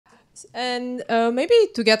And maybe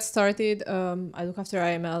to get started, I look after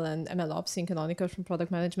IML and ML ops in Canonical from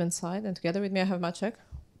product management side. And together with me, I have Maciek.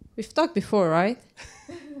 We've talked before, right?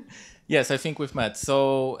 Yes, I think we've met.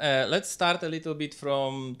 So let's start a little bit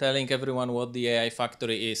from telling everyone what the AI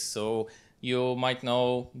Factory is. So you might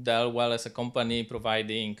know Dell well as a company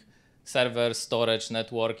providing servers, storage,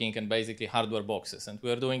 networking, and basically hardware boxes. And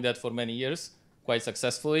we are doing that for many years quite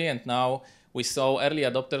successfully. And now we saw early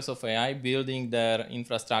adopters of AI building their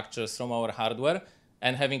infrastructures from our hardware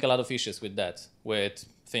and having a lot of issues with that, with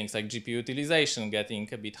things like GPU utilization getting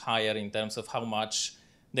a bit higher in terms of how much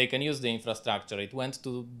they can use the infrastructure. It went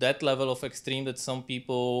to that level of extreme that some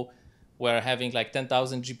people were having like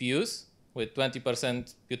 10,000 GPUs with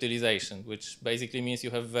 20% utilization, which basically means you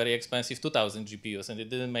have very expensive 2,000 GPUs, and it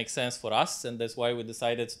didn't make sense for us. And that's why we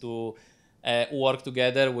decided to work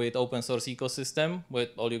together with open source ecosystem, with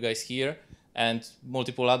all you guys here and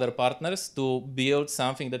multiple other partners to build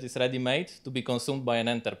something that is ready-made to be consumed by an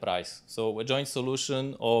enterprise. So a joint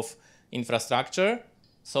solution of infrastructure,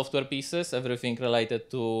 software pieces, everything related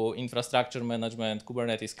to infrastructure management,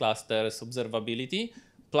 Kubernetes clusters, observability,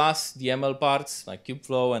 plus the ML parts like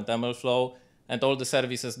Kubeflow and MLflow and all the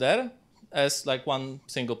services there as like one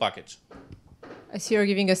single package. I see you're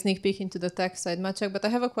giving a sneak peek into the tech side, Maciek, but I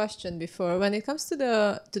have a question before. When it comes to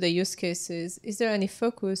the use cases, is there any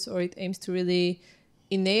focus or it aims to really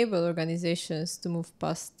enable organizations to move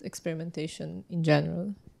past experimentation in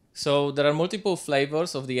general? So there are multiple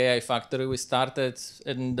flavors of the AI Factory. We started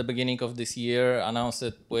in the beginning of this year, announced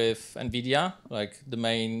it with NVIDIA, like the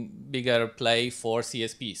main bigger play for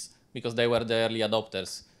CSPs, because they were the early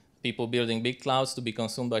adopters, people building big clouds to be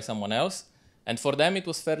consumed by someone else. And for them, it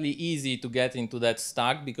was fairly easy to get into that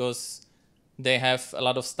stack because they have a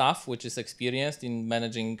lot of staff which is experienced in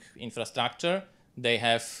managing infrastructure. They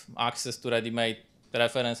have access to ready-made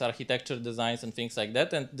reference architecture designs and things like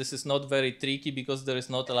that. And this is not very tricky because there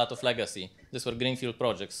is not a lot of legacy. These were greenfield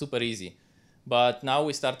projects, super easy. But now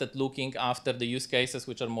we started looking after the use cases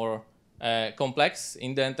which are more complex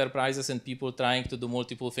in the enterprises and people trying to do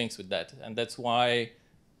multiple things with that. And that's why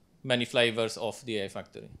many flavors of the AI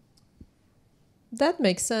Factory. That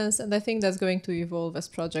makes sense, and I think that's going to evolve as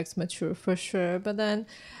projects mature for sure. But then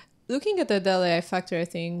looking at the Dell AI Factory, I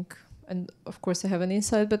think, and of course I have an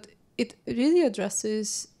insight, but it really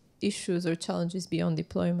addresses issues or challenges beyond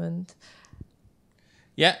deployment.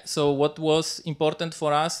 Yeah, so what was important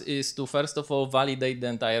for us is to first of all validate the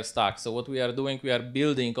entire stack. So what we are doing, we are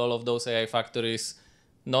building all of those AI factories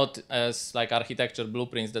not as like architecture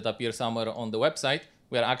blueprints that appear somewhere on the website.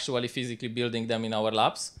 We are actually physically building them in our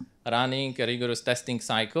labs, running a rigorous testing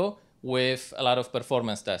cycle with a lot of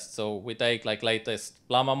performance tests. So we take like latest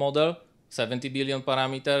Llama model, 70 billion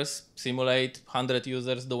parameters, simulate 100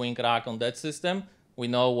 users doing RAG on that system. We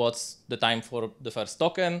know what's the time for the first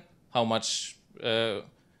token, how much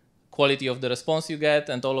quality of the response you get,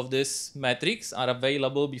 and all of these metrics are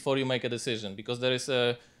available before you make a decision, because there is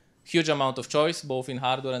a huge amount of choice both in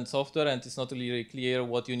hardware and software, and it's not really clear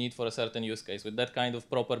what you need for a certain use case. With that kind of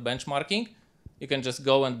proper benchmarking, you can just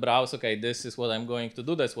go and browse, okay, this is what I'm going to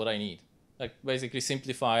do, that's what I need. Like basically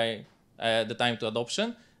simplify the time to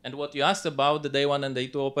adoption. And what you asked about the day one and day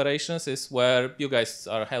two operations is where you guys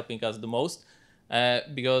are helping us the most,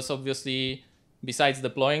 because obviously besides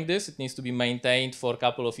deploying this, it needs to be maintained for a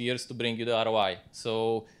couple of years to bring you the ROI.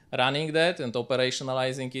 So running that and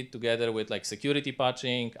operationalizing it together with like security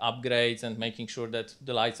patching, upgrades, and making sure that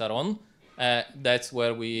the lights are on, that's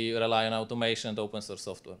where we rely on automation and open source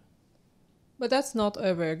software. But that's not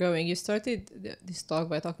where we're going. You started this talk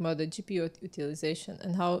by talking about the GPU utilization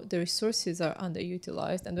and how the resources are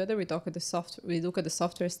underutilized. And whether we look at the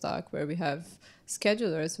software stack where we have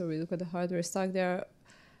schedulers, or we look at the hardware stack, there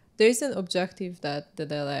is an objective that the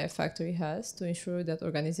Dell AI Factory has to ensure that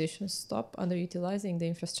organizations stop underutilizing the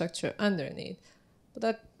infrastructure underneath. But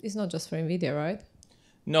that is not just for NVIDIA, right?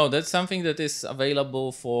 No, that's something that is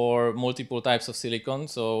available for multiple types of silicon.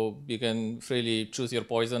 So you can freely choose your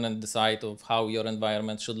poison and decide of how your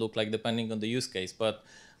environment should look like depending on the use case. But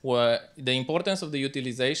the importance of the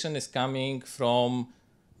utilization is coming from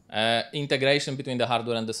integration between the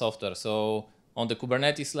hardware and the software. So on the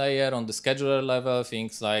Kubernetes layer, on the scheduler level,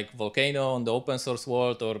 things like Volcano on the open source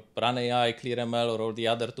world, or Run AI, ClearML, or all the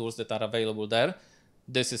other tools that are available there.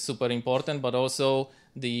 This is super important, but also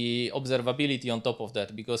the observability on top of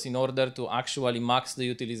that, because in order to actually max the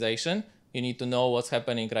utilization, you need to know what's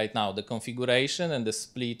happening right now. The configuration and the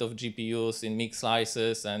split of GPUs in mixed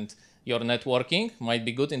slices and your networking might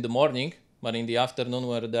be good in the morning, but in the afternoon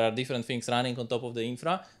where there are different things running on top of the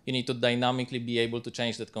infra, you need to dynamically be able to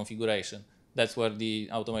change that configuration. That's where the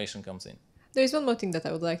automation comes in. There is one more thing that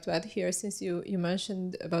I would like to add here, since you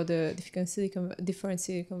mentioned about the different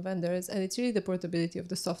silicon vendors, and it's really the portability of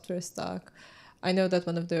the software stack. I know that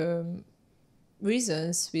one of the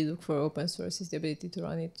reasons we look for open source is the ability to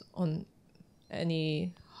run it on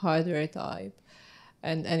any hardware type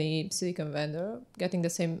and any silicon vendor, getting the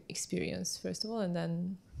same experience, first of all, and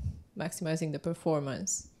then maximizing the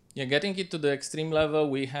performance. Yeah, getting it to the extreme level,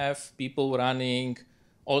 we have people running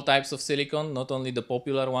all types of silicon, not only the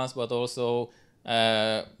popular ones, but also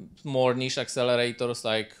more niche accelerators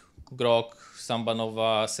like Grok, Samba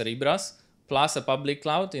Nova, Cerebras, plus a public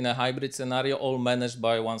cloud in a hybrid scenario, all managed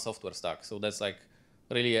by one software stack. So that's like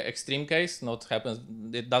really an extreme case.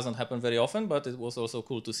 It doesn't happen very often, but it was also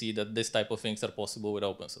cool to see that this type of things are possible with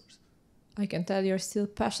open source. I can tell you're still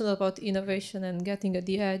passionate about innovation and getting at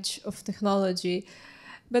the edge of technology.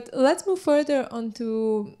 But let's move further on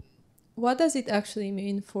to what does it actually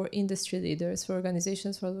mean for industry leaders, for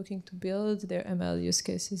organizations who are looking to build their ML use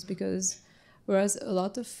cases? Because whereas a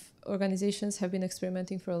lot of organizations have been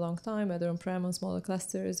experimenting for a long time, whether on-prem, on smaller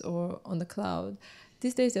clusters, or on the cloud,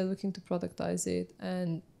 these days they're looking to productize it.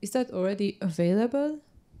 And is that already available?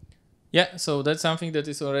 Yeah, so that's something that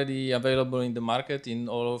is already available in the market in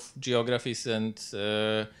all of geographies, and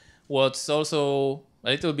what's also a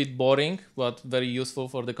little bit boring but very useful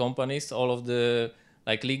for the companies, all of the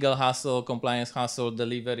like legal hassle, compliance hassle,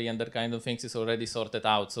 delivery, and that kind of things is already sorted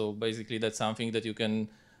out. So basically that's something that you can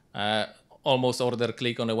almost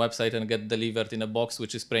click on a website and get delivered in a box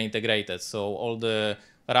which is pre-integrated. So all the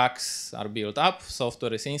racks are built up,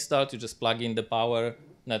 software is installed, you just plug in the power,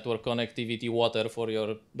 network connectivity, water for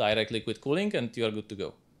your direct liquid cooling, and you're good to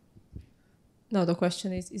go. Now the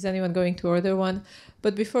question is anyone going to order one?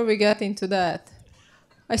 But before we get into that,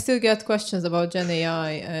 I still get questions about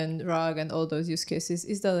GenAI and RAG and all those use cases.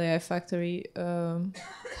 Is Dell AI Factory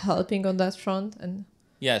helping on that front? And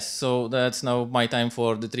yes, so that's now my time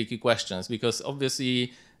for the tricky questions, because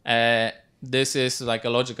obviously this is like a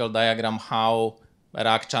logical diagram how a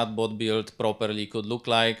RAG chatbot built properly could look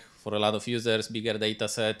like for a lot of users, bigger data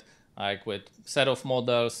set, like with set of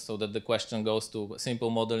models, so that the question goes to a simple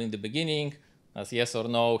model in the beginning, as yes or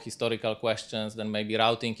no, historical questions, then maybe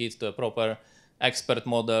routing it to a proper expert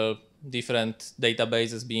model, different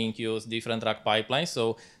databases being used, different RAG pipelines.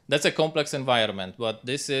 So that's a complex environment, but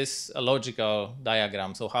this is a logical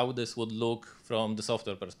diagram. So how this would look from the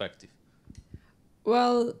software perspective?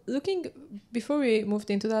 well, before we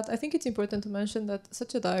moved into that, I think it's important to mention that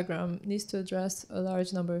such a diagram needs to address a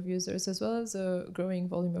large number of users as well as a growing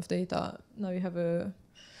volume of data. Now you have a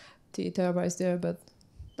 3 terabytes there, but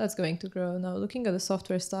that's going to grow. Now, looking at the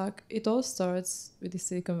software stack, it all starts with the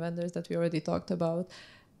silicon vendors that we already talked about.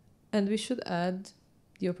 And we should add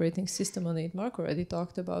the operating system on it. Mark already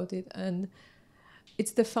talked about it. And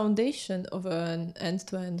it's the foundation of an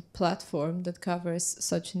end-to-end platform that covers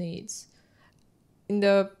such needs. In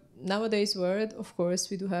the nowadays world, of course,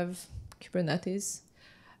 we do have Kubernetes.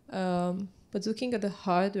 But looking at the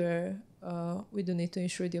hardware, we do need to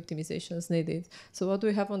ensure the optimization is needed. So what do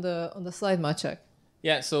we have on the slide, Maciek?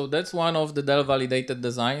 Yeah, so that's one of the Dell validated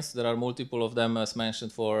designs. There are multiple of them, as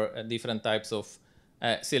mentioned, for different types of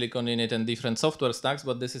silicon in it and different software stacks,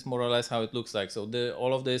 but this is more or less how it looks like. So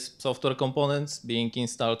all of these software components being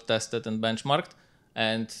installed, tested, and benchmarked,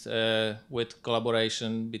 and with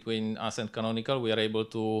collaboration between us and Canonical, we are able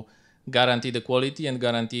to guarantee the quality and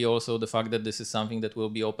guarantee also the fact that this is something that will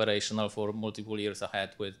be operational for multiple years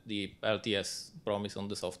ahead with the LTS promise on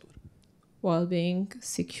the software. While being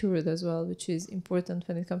secured as well, which is important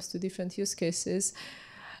when it comes to different use cases.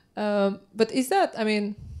 But is that,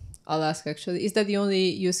 I'll ask actually, is that the only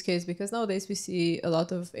use case? Because nowadays we see a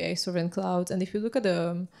lot of AI sovereign clouds. And if you look at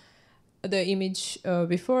the image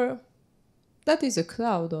before, that is a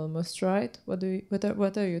cloud almost, right? What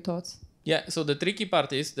are your thoughts? Yeah, so the tricky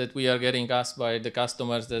part is that we are getting asked by the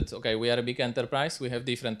customers that, okay, we are a big enterprise. We have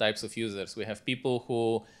different types of users. We have people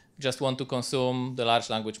who just want to consume the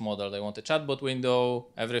large language model. They want a chatbot window,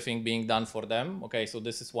 everything being done for them. Okay, so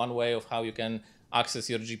this is one way of how you can access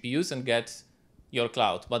your GPUs and get your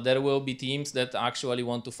cloud. But there will be teams that actually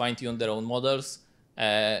want to fine-tune their own models,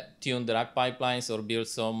 tune the RAG pipelines, or build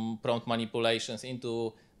some prompt manipulations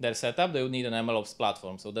into their setup. They would need an MLOps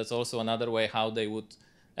platform. So that's also another way how they would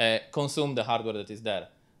consume the hardware that is there.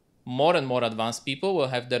 More and more advanced people will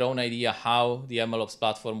have their own idea how the MLOps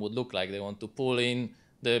platform would look like. They want to pull in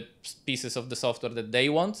the pieces of the software that they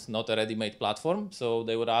want, not a ready-made platform. So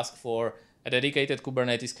they would ask for a dedicated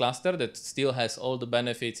Kubernetes cluster that still has all the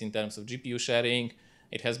benefits in terms of GPU sharing.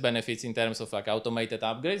 It has benefits in terms of like automated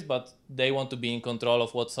upgrades, but they want to be in control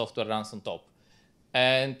of what software runs on top.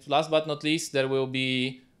 And last but not least, there will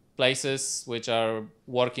be places which are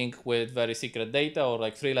working with very secret data, or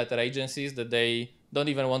like three-letter agencies that they don't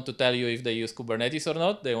even want to tell you if they use Kubernetes or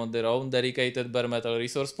not. They want their own dedicated bare metal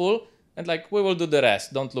resource pool, and like, we will do the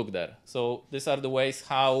rest, don't look there. So these are the ways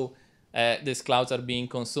how these clouds are being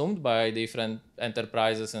consumed by different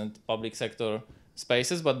enterprises and public sector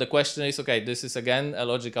spaces. But the question is, okay, this is again a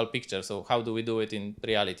logical picture, so how do we do it in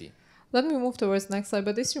reality? Let me move towards the next slide,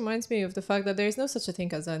 but this reminds me of the fact that there is no such a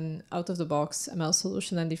thing as an out-of-the-box ML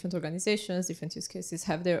solution, and different organizations, different use cases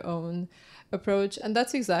have their own approach, and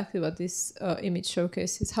that's exactly what this image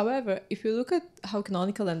showcases. However, if you look at how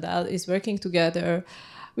Canonical and Dell is working together,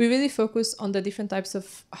 we really focus on the different types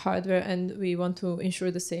of hardware, and we want to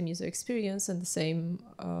ensure the same user experience and the same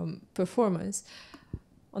performance.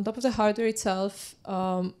 On top of the hardware itself,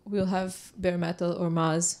 we'll have bare metal or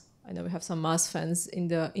MAS. I know we have some MAS fans in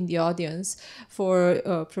the audience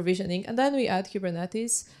for provisioning. And then we add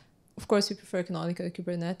Kubernetes. Of course, we prefer Canonical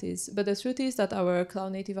Kubernetes. But the truth is that our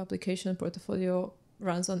cloud-native application portfolio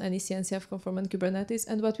runs on any CNCF conformant Kubernetes.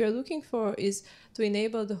 And what we are looking for is to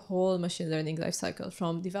enable the whole machine learning lifecycle,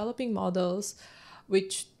 from developing models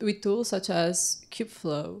with tools such as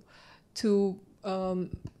Kubeflow to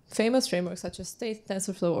famous frameworks such as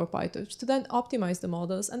TensorFlow or PyTorch to then optimize the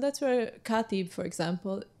models. And that's where Katib, for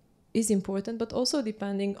example, is important, but also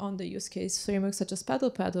depending on the use case, frameworks such as Paddle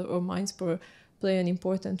or Mindspore play an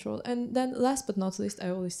important role. And then last but not least, I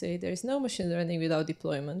always say there is no machine learning without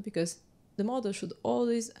deployment, because the model should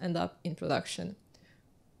always end up in production,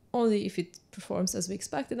 only if it performs as we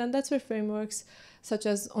expected. And that's where frameworks such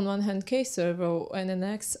as, on one hand, K-Server or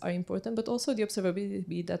NNX are important, but also the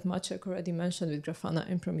observability that Maciek already mentioned with Grafana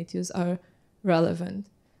and Prometheus are relevant.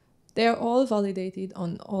 They are all validated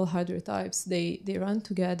on all hardware types. They run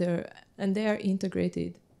together, and they are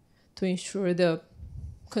integrated to ensure the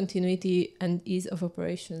continuity and ease of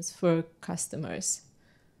operations for customers.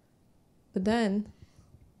 But then...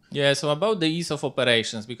 Yeah, so about the ease of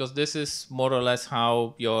operations, because this is more or less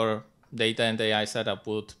how your data and AI setup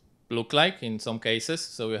would look like in some cases.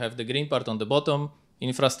 So you have the green part on the bottom,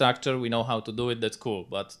 infrastructure, we know how to do it, that's cool.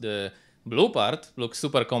 But the blue part looks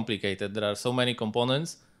super complicated. There are so many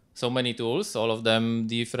components, so many tools, all of them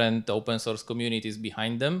different open source communities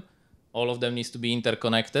behind them. All of them needs to be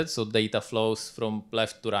interconnected, so data flows from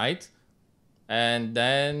left to right. And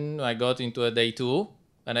then I got into a day 2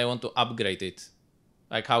 and I want to upgrade it.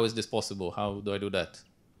 Like, how is this possible? How do I do that?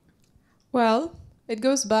 Well, it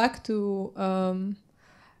goes back to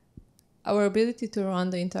our ability to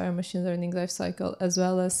run the entire machine learning lifecycle, as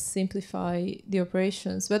well as simplify the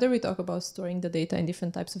operations, whether we talk about storing the data in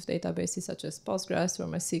different types of databases such as Postgres or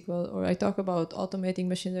MySQL, or I talk about automating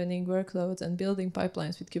machine learning workloads and building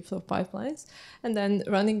pipelines with Kubeflow pipelines, and then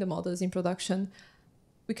running the models in production.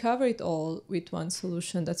 We cover it all with one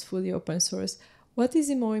solution that's fully open source. What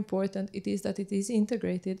is more important, it is that it is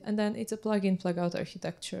integrated, and then it's a plug-in, plug-out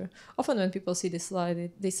architecture. Often when people see this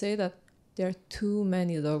slide, they say that there are too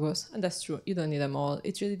many logos, and that's true. You don't need them all.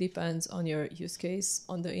 It really depends on your use case,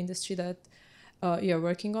 on the industry that you're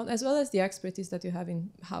working on, as well as the expertise that you have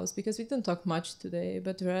in-house, because we don't talk much today,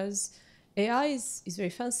 but whereas AI is very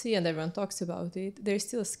fancy and everyone talks about it, there's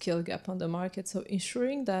still a skill gap on the market. So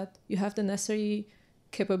ensuring that you have the necessary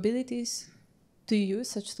capabilities to use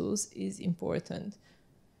such tools is important.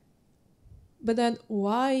 But then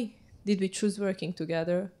why did we choose working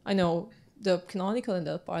together? I know the Canonical and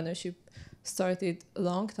Dell partnership started a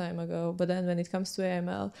long time ago, but then when it comes to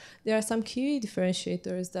AML, there are some key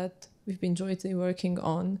differentiators that we've been jointly working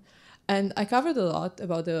on. And I covered a lot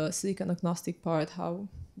about the silicon agnostic part, how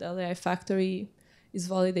Dell AI Factory is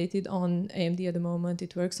validated on AMD at the moment,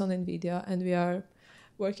 it works on NVIDIA, and we are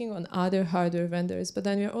working on other hardware vendors, but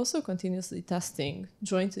then we are also continuously testing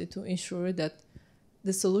jointly to ensure that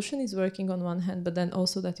the solution is working on one hand, but then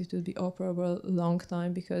also that it will be operable a long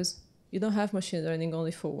time, because you don't have machine learning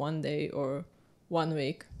only for one day or 1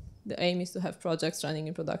 week. The aim is to have projects running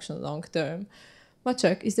in production long term.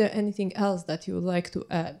 Maciek, is there anything else that you would like to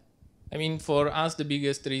add? I mean, for us, the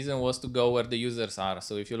biggest reason was to go where the users are.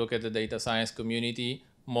 So if you look at the data science community,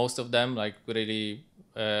 most of them, like really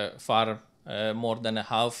far more than a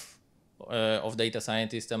half of data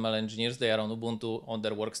scientists, ML engineers, they are on Ubuntu on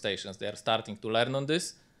their workstations. They are starting to learn on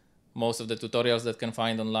this. Most of the tutorials that can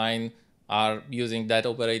find online are using that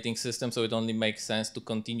operating system, so it only makes sense to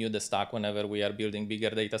continue the stack whenever we are building bigger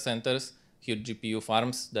data centers, huge GPU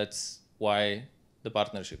farms. That's why the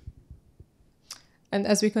partnership. And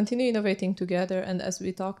as we continue innovating together, and as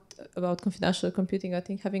we talked about confidential computing, I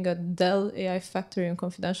think having a Dell AI Factory on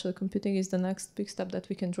confidential computing is the next big step that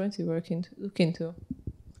we can jointly look into.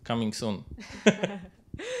 Coming soon.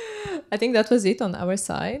 I think that was it on our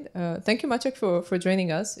side. Thank you, Maciek, for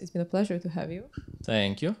joining us. It's been a pleasure to have you.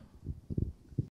 Thank you.